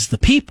problem is the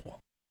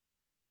people.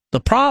 The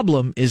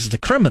problem is the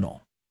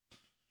criminal.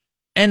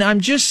 And I'm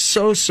just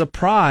so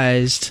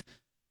surprised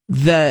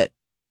that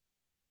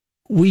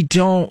we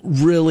don't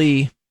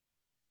really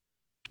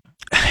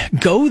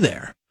go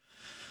there.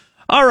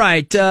 All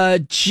right,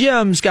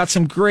 Jim's got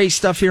some great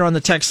stuff here on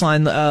the text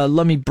line.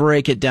 Let me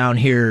break it down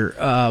here.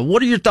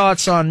 What are your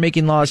thoughts on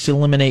making laws to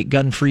eliminate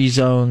gun-free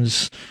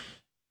zones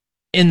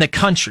in the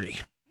country?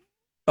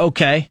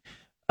 Okay.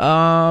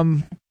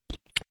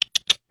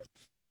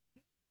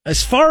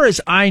 As far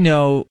as I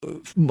know,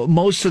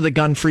 most of the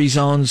gun-free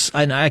zones,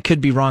 and I could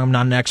be wrong, I'm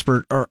not an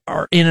expert,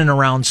 are in and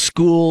around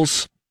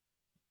schools,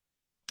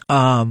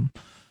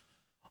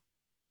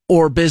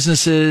 or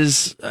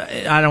businesses.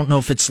 I don't know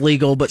if it's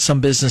legal, but some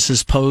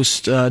businesses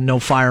post no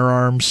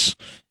firearms,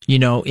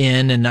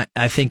 in, and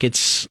I think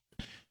it's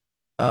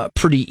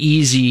pretty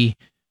easy,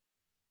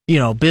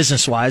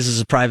 business-wise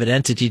as a private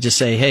entity to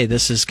say, hey,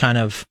 this is kind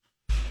of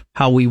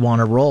how we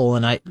want to roll.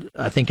 And I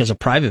think as a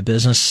private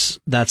business,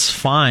 that's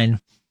fine.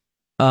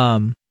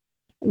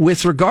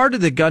 With regard to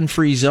the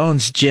gun-free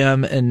zones,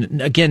 Jim,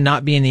 and again,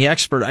 not being the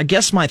expert, I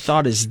guess my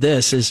thought is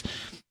this, is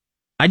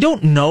I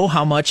don't know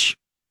how much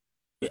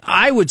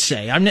I would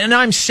say,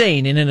 I'm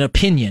saying in an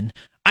opinion,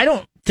 I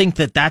don't think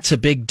that that's a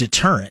big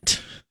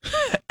deterrent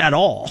at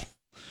all,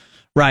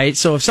 right?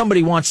 So if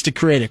somebody wants to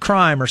create a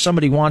crime or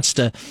somebody wants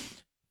to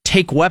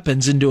take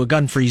weapons into a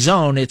gun-free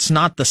zone, it's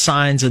not the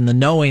signs and the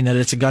knowing that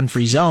it's a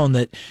gun-free zone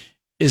that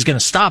is going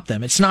to stop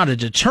them. It's not a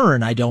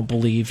deterrent, I don't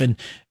believe. And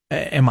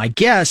my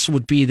guess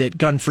would be that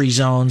gun-free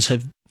zones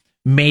have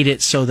made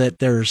it so that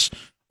there's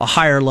a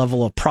higher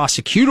level of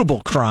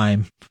prosecutable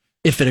crime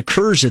if it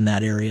occurs in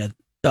that area.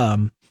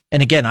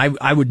 And again,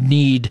 I would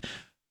need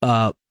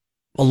a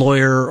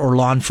lawyer or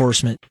law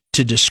enforcement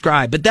to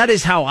describe, but that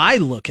is how I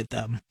look at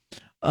them.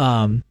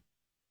 And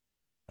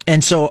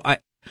so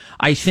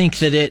I think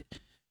that it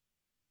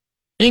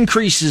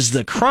increases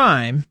the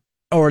crime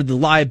or the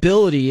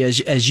liability,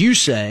 as you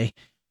say,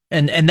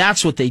 and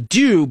that's what they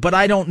do, but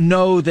I don't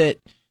know that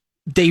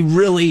they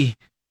really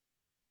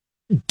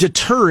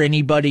deter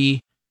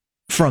anybody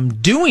from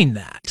doing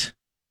that.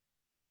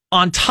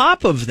 On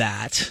top of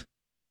that,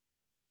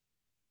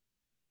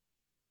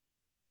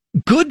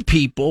 good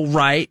people,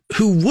 right,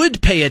 who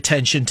would pay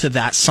attention to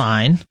that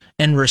sign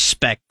and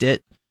respect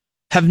it,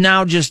 have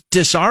now just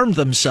disarmed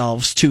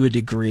themselves to a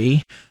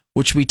degree,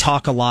 which we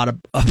talk a lot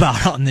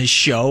about on this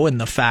show, and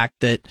the fact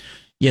that,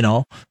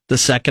 the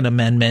Second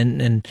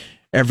Amendment and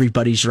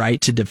everybody's right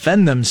to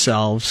defend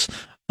themselves,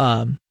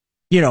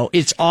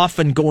 it's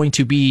often going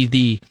to be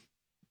the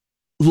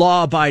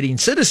law-abiding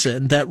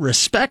citizen that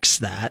respects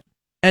that.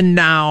 And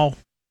now,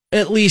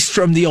 at least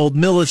from the old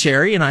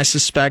military, and I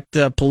suspect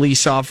the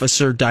police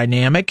officer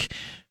dynamic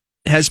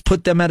has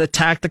put them at a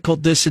tactical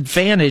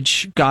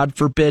disadvantage. God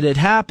forbid it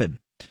happen.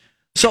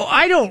 So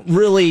I don't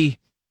really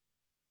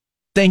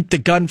think the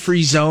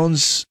gun-free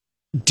zones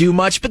do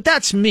much, but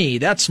that's me.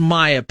 That's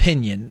my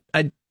opinion.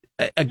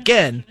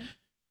 Again,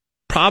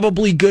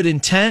 probably good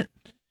intent,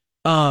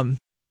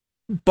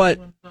 but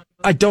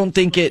I don't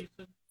think it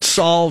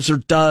solves or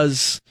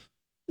does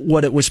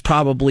what it was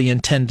probably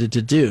intended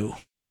to do.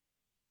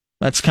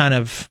 That's kind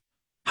of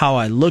how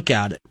I look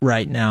at it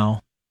right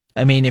now.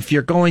 I mean, if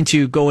you're going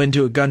to go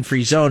into a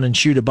gun-free zone and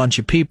shoot a bunch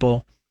of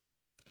people,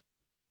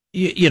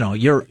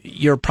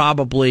 you're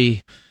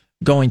probably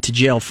going to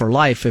jail for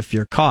life if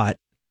you're caught.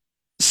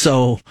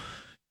 So,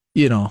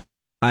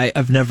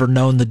 I've never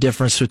known the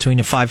difference between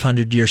a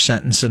 500-year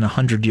sentence and a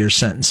 100-year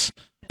sentence.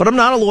 But I'm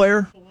not a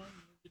lawyer.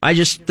 I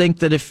just think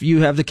that if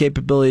you have the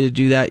capability to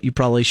do that, you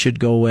probably should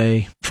go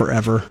away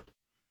forever.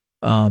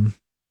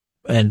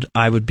 And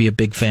I would be a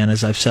big fan,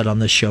 as I've said on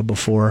this show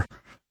before.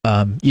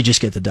 You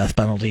just get the death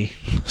penalty,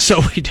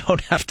 so we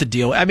don't have to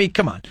deal. I mean,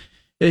 come on,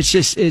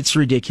 it's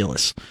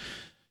ridiculous.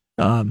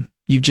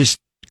 You just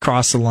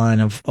cross the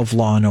line of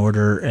law and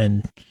order,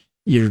 and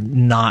you're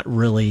not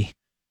really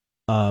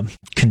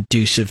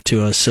conducive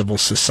to a civil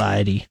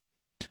society.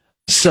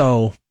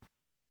 So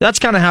that's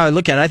kind of how I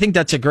look at it. I think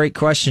that's a great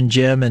question,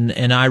 Jim,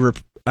 and I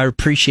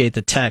appreciate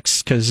the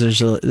text, because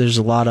there's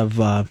a lot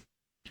of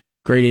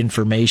great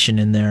information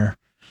in there.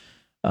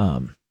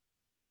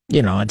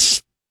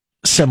 It's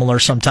similar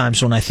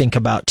sometimes when I think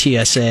about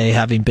TSA,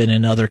 having been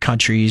in other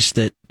countries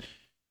that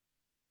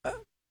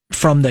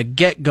from the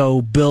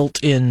get-go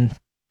built in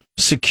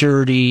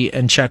security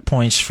and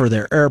checkpoints for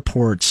their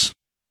airports.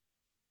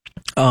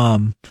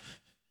 It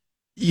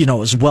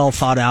was well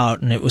thought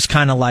out, and it was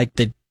kind of like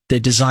they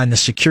designed the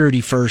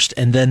security first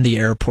and then the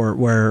airport,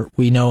 where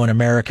we know in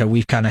America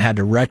we've kind of had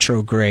to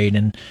retrograde,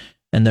 and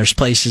there's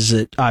places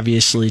that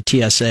obviously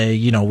TSA,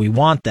 we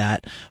want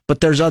that,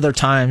 but there's other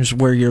times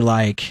where you're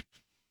like,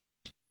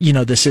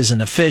 this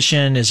isn't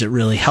efficient. Is it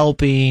really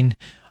helping?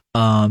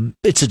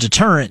 It's a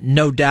deterrent,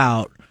 no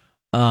doubt.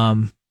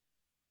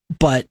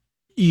 But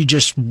you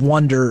just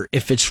wonder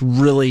if it's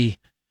really,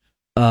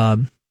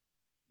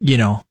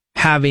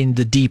 having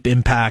the deep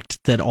impact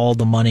that all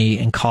the money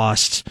and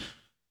costs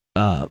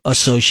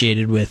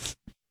associated with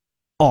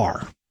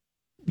are.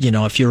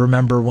 If you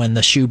remember when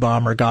the shoe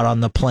bomber got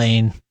on the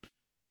plane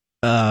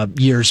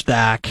years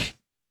back,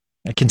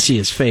 I can see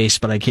his face,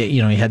 but I can't,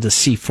 he had the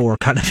C4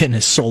 kind of in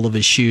his sole of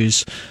his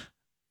shoes.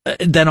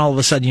 Then all of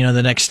a sudden,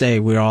 the next day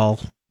we're all,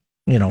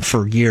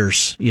 for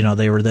years,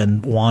 they were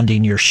then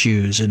wanding your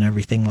shoes and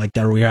everything like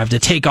that. Or we have to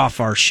take off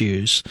our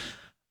shoes.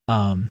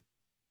 And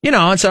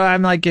so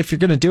I'm like, if you're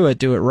going to do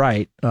it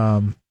right.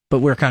 But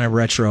we're kind of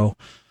retro.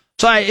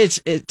 So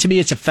to me,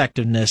 it's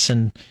effectiveness.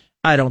 And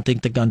I don't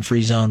think the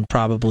gun-free zone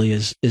probably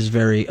is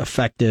very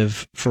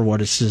effective for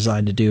what it's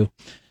designed to do.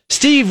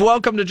 Steve,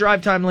 welcome to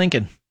Drive Time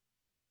Lincoln.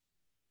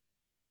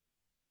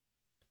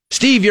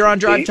 Steve, you're on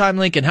Drive Time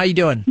Lincoln. How you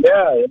doing?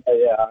 Yeah.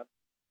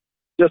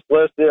 Just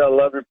listening. I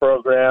love your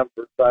program.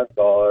 First time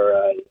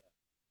caller.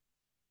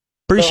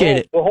 Appreciate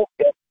it. The whole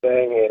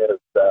thing is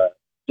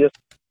just,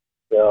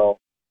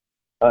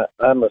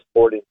 I'm a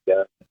sporting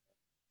gun.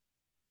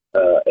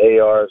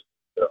 ARs,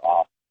 they're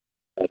off.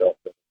 I don't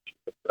think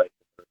it's right.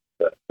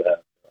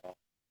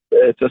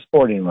 It's a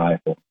sporting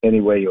rifle,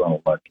 any way you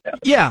want to look at it.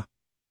 Yeah.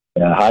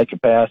 High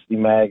capacity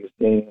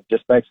magazine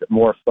just makes it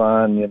more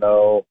fun,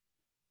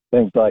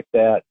 things like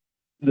that.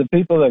 The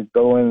people that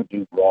go in and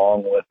do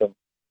wrong with them,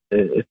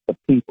 it's the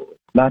people, it's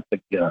not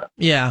the gun.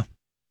 Yeah.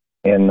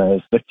 And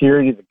the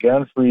security, the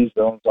gun-free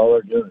zones, all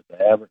they're doing is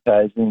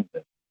advertising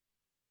that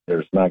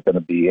there's not going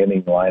to be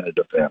any line of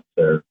defense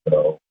there.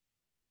 So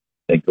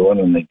they go in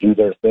and they do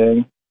their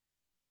thing.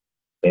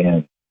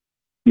 And,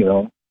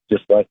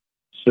 just like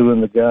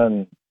suing the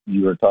gun,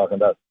 you were talking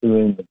about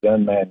suing the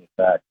gun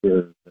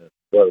manufacturers.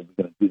 What, are we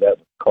going to do that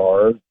with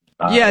cars?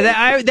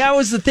 Yeah, that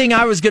was the thing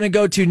I was going to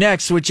go to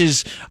next, which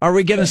is, are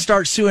we going to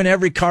start suing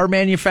every car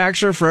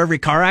manufacturer for every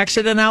car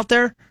accident out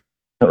there?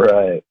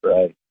 Right.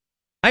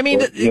 I mean,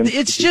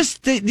 it's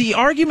just the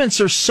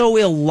arguments are so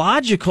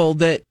illogical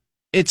that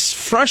it's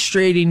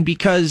frustrating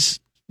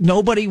because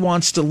nobody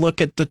wants to look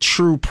at the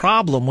true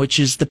problem, which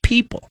is the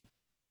people.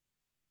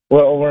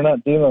 Well, we're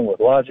not dealing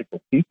with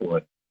logical people.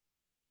 I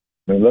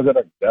mean, look at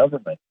our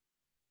government.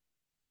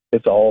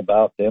 It's all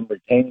about them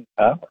retaining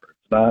power.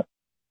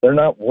 They're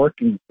not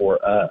working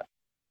for us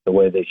the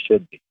way they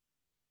should be.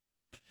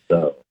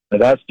 So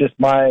that's just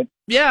my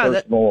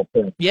personal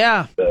opinion.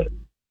 Yeah.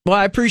 Well,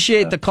 I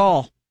appreciate the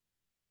call.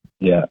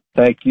 Yeah.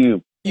 Thank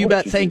you. You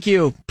bet. Thank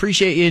you.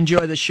 Appreciate you.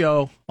 Enjoy the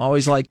show.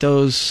 Always like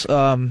those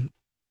kind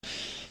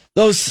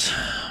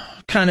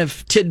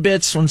of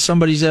tidbits when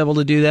somebody's able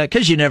to do that,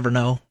 because you never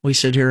know. We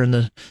sit here in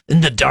the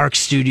dark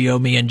studio,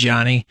 me and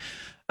Johnny.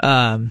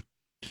 But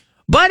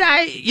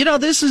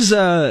this is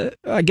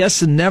I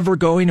guess a never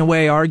going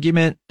away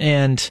argument,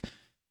 and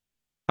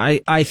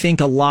I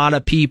think a lot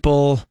of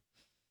people,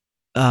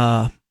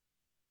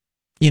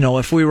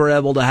 if we were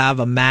able to have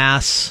a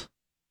mass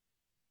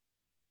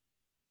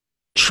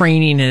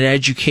training and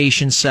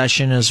education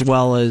session as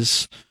well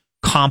as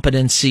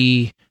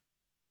competency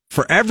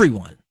for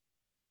everyone,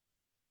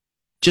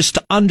 just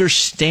to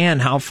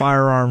understand how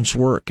firearms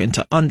work and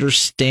to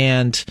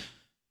understand,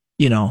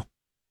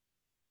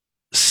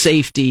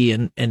 safety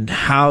and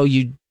how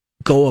you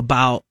go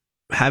about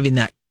having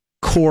that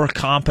core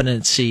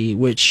competency,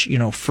 which,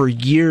 for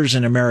years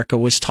in America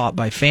was taught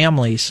by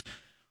families.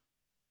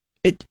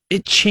 It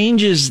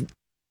changes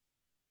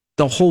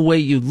the whole way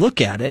you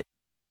look at it,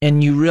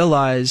 and you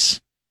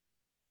realize,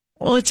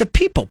 well, it's a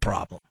people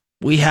problem.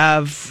 We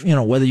have,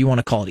 whether you want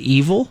to call it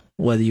evil,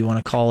 whether you want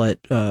to call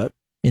it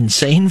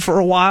insane for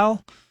a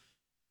while,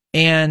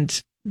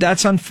 and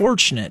that's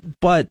unfortunate.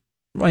 But,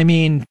 I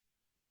mean,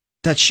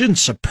 that shouldn't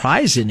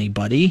surprise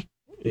anybody.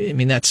 I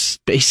mean, that's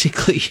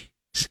basically,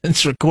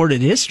 since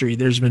recorded history,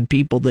 there's been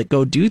people that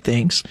go do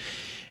things.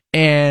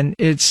 And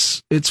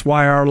it's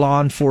why our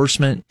law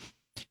enforcement,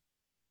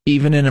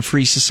 even in a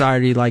free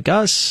society like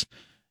us,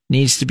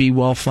 needs to be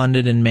well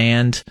funded and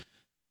manned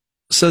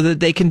so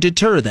that they can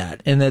deter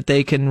that and that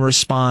they can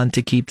respond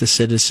to keep the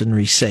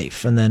citizenry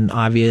safe. And then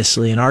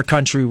obviously in our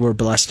country, we're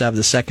blessed to have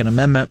the Second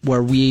Amendment,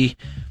 where we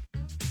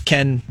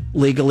can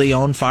legally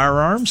own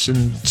firearms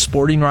and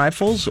sporting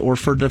rifles or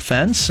for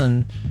defense.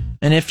 And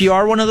if you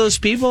are one of those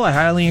people, I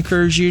highly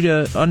encourage you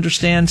to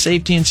understand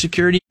safety and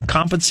security,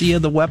 competency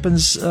of the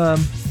weapons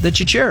that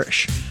you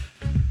cherish.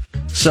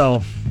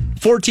 So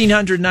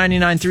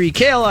 1499.3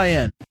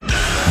 KLIN.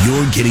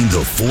 You're getting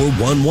the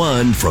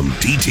 411 from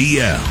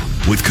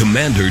DTL with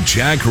Commander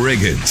Jack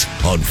Riggins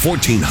on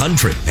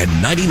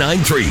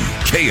 1499.3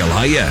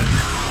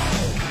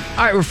 KLIN.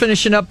 All right, we're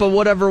finishing up a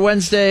Whatever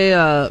Wednesday.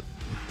 A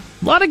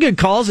lot of good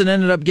calls, and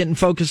ended up getting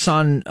focused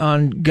on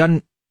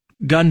gun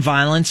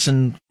violence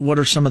and what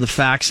are some of the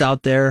facts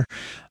out there.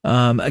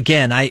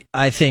 Again,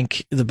 I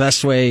think the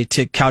best way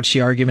to couch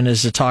the argument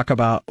is to talk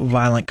about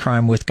violent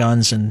crime with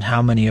guns and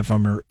how many of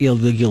them are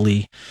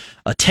illegally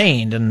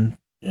attained. And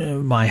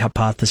my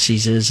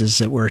hypothesis is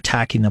that we're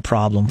attacking the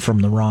problem from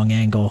the wrong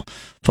angle,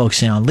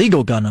 focusing on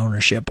legal gun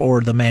ownership or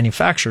the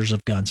manufacturers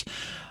of guns.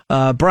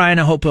 Brian,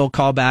 I hope he'll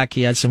call back.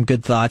 He had some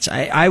good thoughts.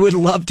 I would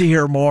love to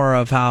hear more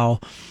of how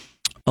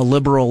a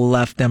liberal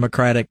left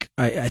Democratic,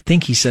 I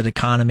think he said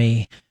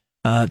economy,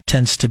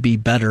 tends to be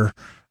better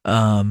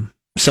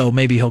So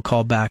maybe he'll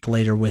call back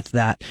later with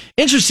that.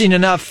 Interesting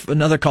enough,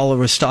 another caller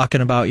was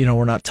talking about,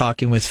 we're not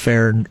talking with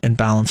fair and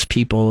balanced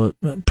people.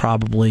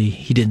 Probably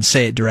he didn't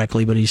say it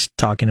directly, but he's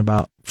talking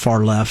about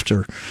far left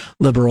or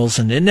liberals.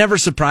 And it never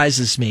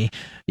surprises me.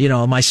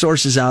 My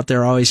sources out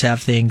there always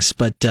have things,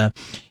 but, the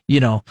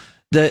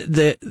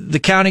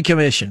county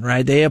commission,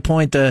 right? They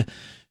appoint the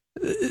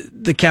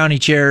county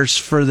chairs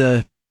for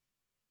the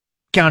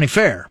county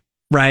fair,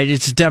 right?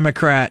 It's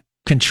Democrat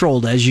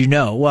controlled, as you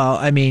know. Well,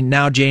 I mean,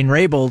 now Jane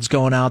Raybold's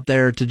going out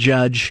there to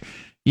judge,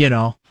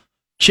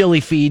 chili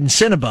feed and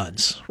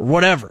Cinnabons or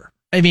whatever.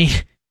 I mean,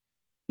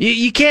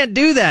 you can't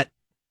do that.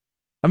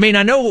 I mean,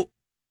 I know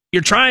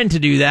you're trying to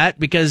do that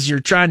because you're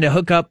trying to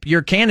hook up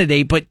your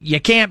candidate, but you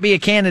can't be a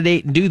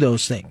candidate and do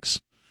those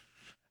things.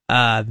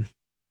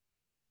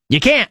 You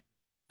can't.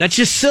 That's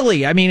just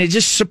silly. I mean,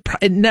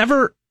 it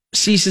never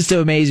ceases to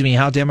amaze me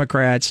how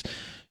Democrats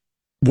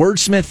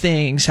wordsmith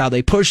things, how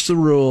they push the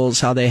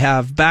rules, how they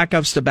have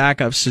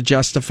backups to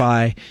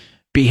justify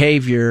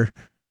behavior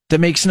that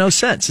makes no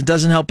sense. It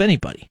doesn't help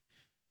anybody.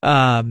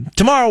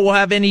 Tomorrow we'll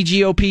have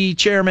NEGOP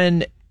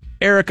Chairman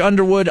Eric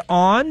Underwood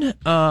on.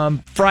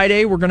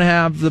 Friday we're going to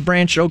have the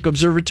Branch Oak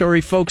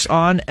Observatory folks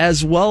on,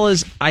 as well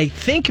as I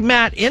think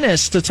Matt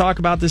Innes to talk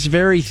about this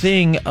very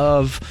thing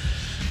of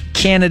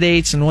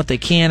candidates and what they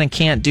can and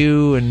can't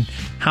do and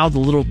how the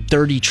little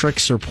dirty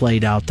tricks are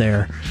played out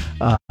there.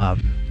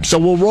 So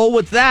we'll roll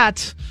with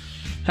that.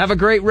 Have a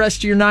great rest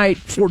of your night.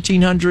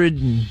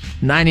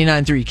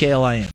 1499.3 KLIN.